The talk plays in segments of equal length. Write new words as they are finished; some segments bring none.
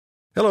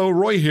Hello,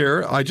 Roy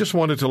here. I just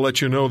wanted to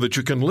let you know that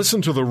you can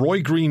listen to The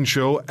Roy Green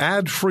Show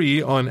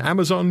ad-free on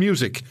Amazon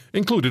Music,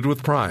 included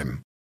with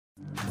Prime.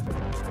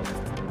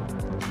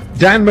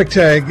 Dan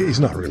McTagg, he's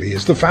not really,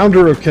 he's the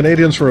founder of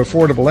Canadians for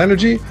Affordable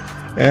Energy.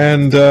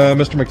 And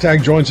Mr.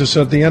 McTagg joins us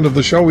at the end of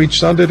the show each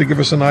Sunday to give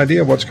us an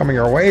idea of what's coming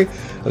our way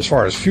as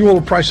far as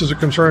fuel prices are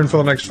concerned for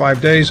the next 5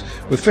 days,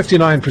 with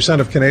 59%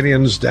 of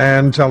Canadians,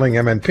 Dan, telling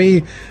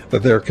MNP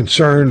that they're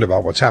concerned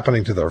about what's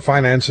happening to their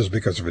finances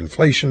because of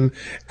inflation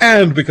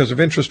and because of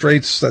interest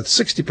rates. That's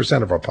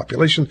 60% of our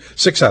population,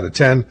 6 out of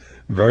 10.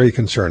 Very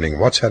concerning.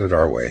 What's headed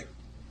our way?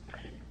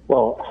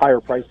 Well, higher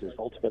prices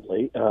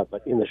ultimately,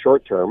 but in the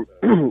short term,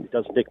 it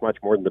doesn't take much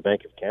more than the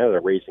Bank of Canada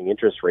raising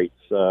interest rates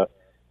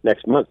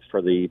next month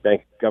for the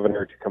bank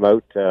governor to come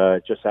out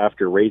just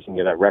after raising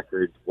it at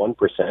record 1%.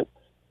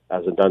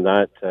 Hasn't done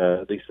that,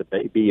 at least the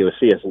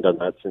BUC hasn't done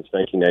that since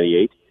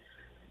 1998,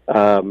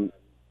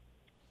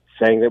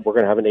 saying that we're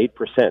going to have an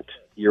 8%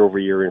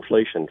 year-over-year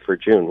inflation for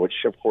June, which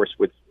of course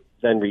would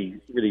then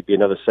really be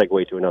another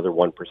segue to another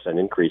 1%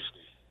 increase.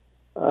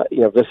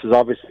 This is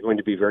obviously going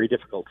to be very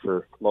difficult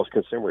for most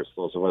consumers,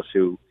 those of us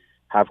who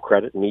have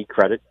credit, need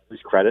credit, use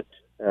credit,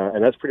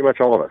 and that's pretty much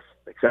all of us,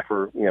 except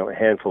for a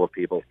handful of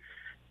people.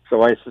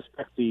 So I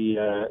suspect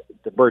the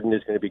burden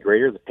is going to be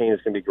greater, the pain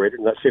is going to be greater,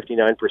 and that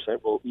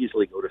 59% will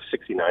easily go to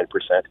 69%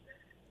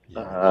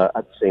 at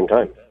the same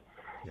time.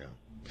 Yeah.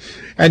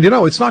 And,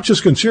 it's not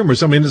just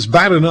consumers. I mean, it's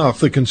bad enough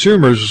that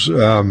consumers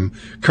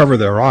cover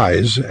their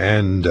eyes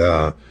and,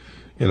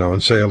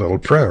 and say a little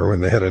prayer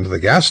when they head into the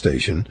gas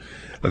station.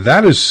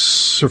 That is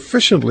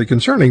sufficiently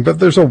concerning, but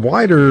there's a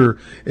wider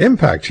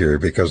impact here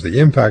because the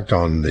impact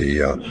on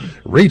the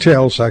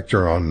retail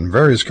sector, on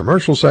various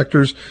commercial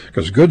sectors,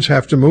 because goods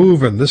have to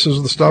move, and this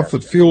is the stuff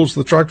that fuels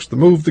the trucks to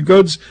move the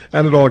goods,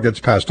 and it all gets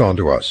passed on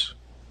to us.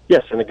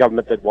 Yes, and a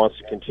government that wants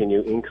to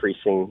continue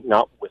increasing,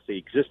 not with the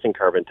existing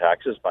carbon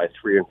taxes, by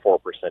 3 and 4%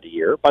 a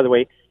year. By the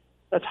way,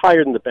 that's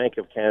higher than the Bank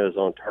of Canada's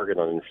own target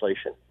on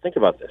inflation. Think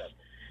about this.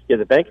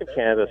 The Bank of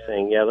Canada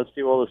saying, let's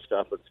do all this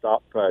stuff, let's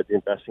stop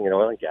investing in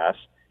oil and gas,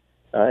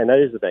 and that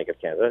is the Bank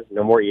of Canada.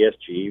 No more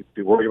ESG,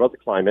 be worried about the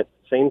climate.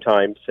 Same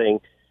time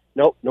saying,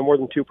 no more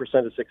than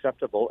 2% is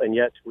acceptable, and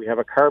yet we have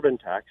a carbon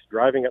tax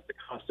driving up the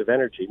cost of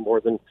energy more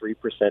than 3%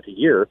 a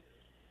year.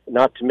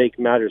 Not to make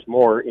matters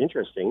more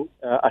interesting,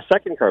 a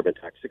second carbon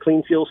tax, the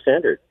Clean Fuel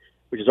Standard,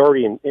 which is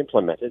already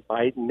implemented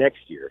by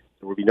next year.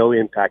 There will be no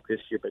impact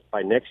this year, but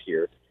by next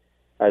year,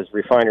 as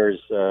refiners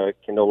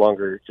can no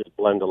longer just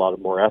blend a lot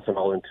more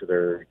ethanol into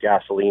their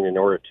gasoline in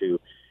order to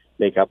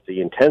make up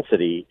the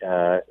intensity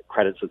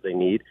credits that they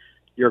need,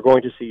 you're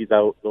going to see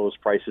those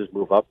prices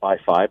move up by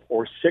 5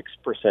 or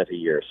 6% a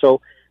year. So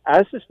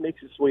as this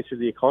makes its way through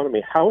the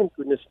economy, how in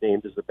goodness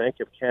name does the Bank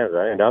of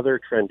Canada and other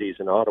trendies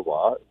in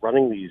Ottawa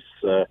running these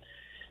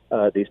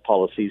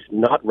policies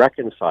not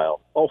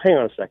reconcile? Oh, hang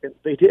on a second.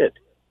 They did.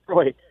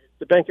 Roy,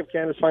 the Bank of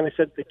Canada finally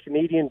said the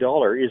Canadian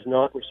dollar is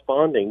not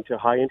responding to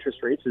high interest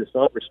rates. It's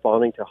not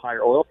responding to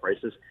higher oil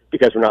prices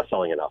because we're not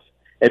selling enough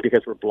and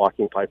because we're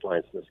blocking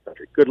pipelines in this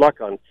country. Good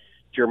luck on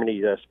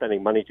Germany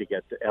spending money to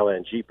get the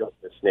LNG built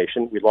in this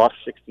nation. We lost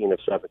 16 of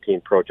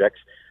 17 projects,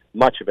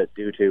 much of it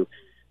due to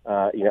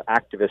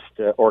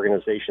activist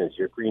organizations,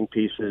 your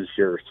Greenpeaces,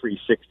 your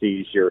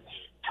 360s, your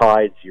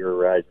Tides,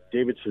 your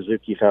David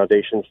Suzuki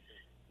Foundations.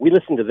 We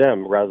listen to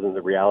them rather than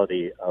the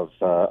reality of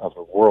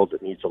a world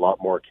that needs a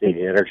lot more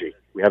Canadian energy.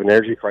 We have an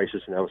energy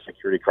crisis and now a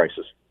security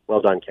crisis.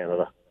 Well done,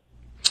 Canada.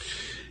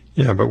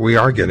 Yeah, but we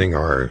are getting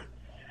our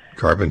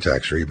carbon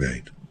tax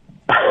rebate.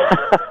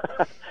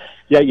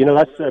 Yeah,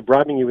 that's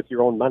bribing you with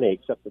your own money,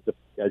 except that,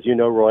 as you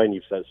know, Roy, and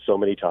you've said so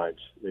many times,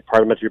 the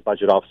parliamentary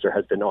budget officer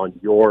has been on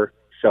your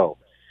show.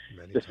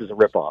 This is a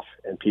ripoff,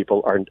 and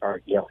people are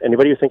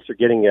anybody who thinks they're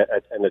getting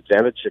an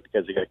advantage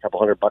because they get a couple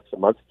 $100 a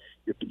month,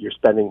 you're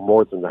spending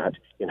more than that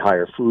in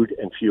higher food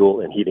and fuel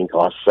and heating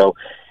costs. So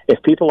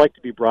if people like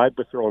to be bribed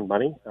with their own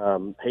money,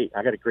 hey,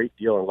 I got a great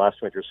deal on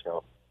last winter's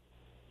snow.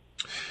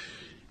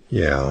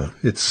 Yeah,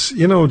 it's,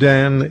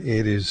 Dan,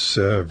 it is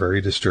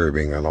very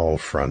disturbing on all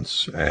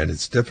fronts, and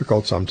it's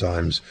difficult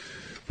sometimes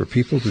for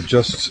people to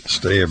just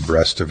stay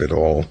abreast of it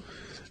all,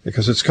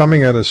 because it's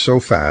coming at us so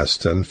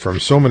fast and from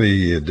so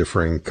many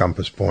differing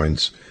compass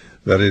points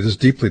that it is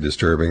deeply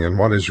disturbing. And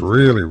what is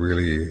really,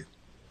 really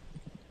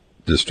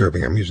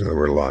disturbing, I'm using the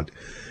word a lot,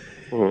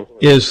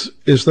 is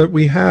that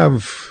we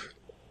have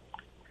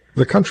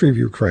the country of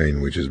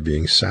Ukraine, which is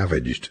being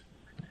savaged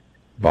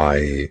by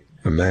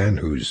a man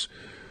whose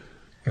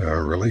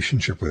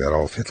relationship with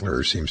Adolf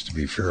Hitler seems to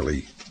be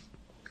fairly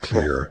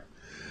clear.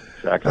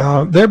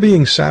 Exactly. They're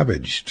being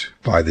savaged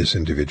by this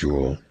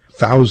individual.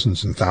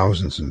 Thousands and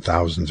thousands and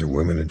thousands of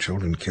women and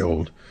children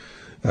killed,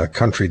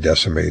 country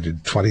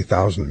decimated,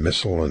 20,000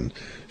 missile and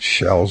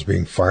shells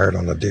being fired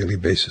on a daily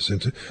basis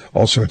into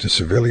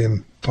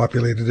civilian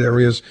populated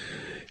areas,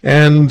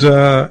 and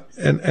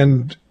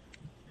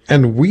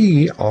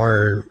we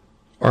are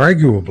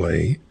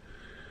arguably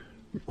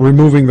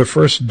removing the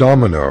first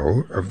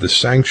domino of the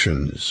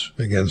sanctions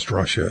against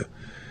Russia.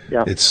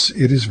 Yeah. It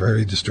is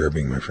very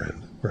disturbing, my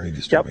friend. Very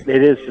disturbing. Yep,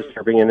 it is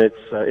disturbing, and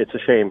it's a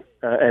shame.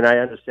 And I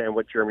understand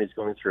what Germany's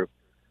going through.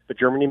 But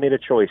Germany made a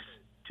choice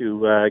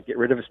to get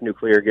rid of its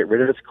nuclear, get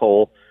rid of its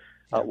coal,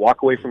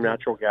 walk away from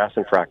natural gas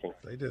and fracking.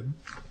 They did.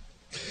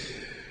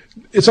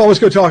 It's always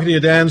good talking to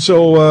you, Dan.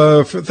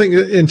 So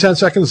in 10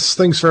 seconds,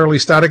 things fairly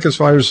static as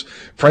far as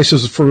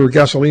prices for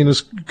gasoline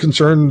is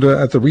concerned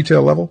at the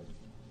retail level?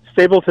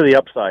 Stable to the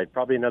upside,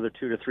 probably another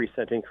 2 to 3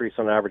 cent increase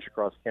on average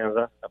across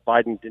Canada.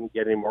 Biden didn't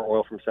get any more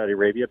oil from Saudi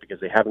Arabia because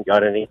they haven't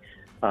got any.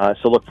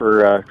 So look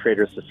for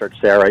traders to start to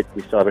say, all right,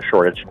 we still have a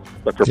shortage.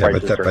 Look for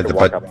prices to start to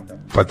walk up.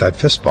 But that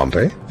fist bump,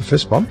 The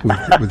fist bump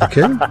with the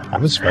king?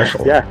 That was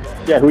special. Yeah,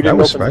 who didn't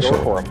open the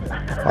door for him?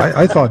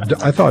 I thought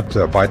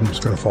Biden was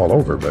going to fall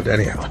over, but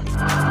anyhow.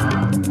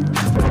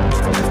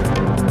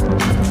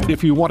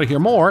 If you want to hear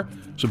more,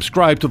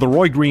 subscribe to The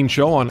Roy Green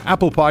Show on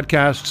Apple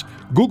Podcasts,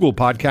 Google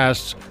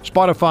Podcasts,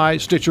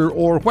 Spotify, Stitcher,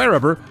 or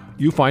wherever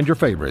you find your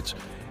favorites.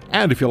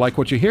 And if you like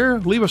what you hear,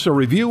 leave us a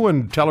review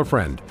and tell a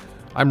friend.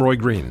 I'm Roy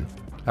Green.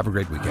 Have a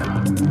great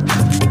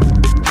weekend.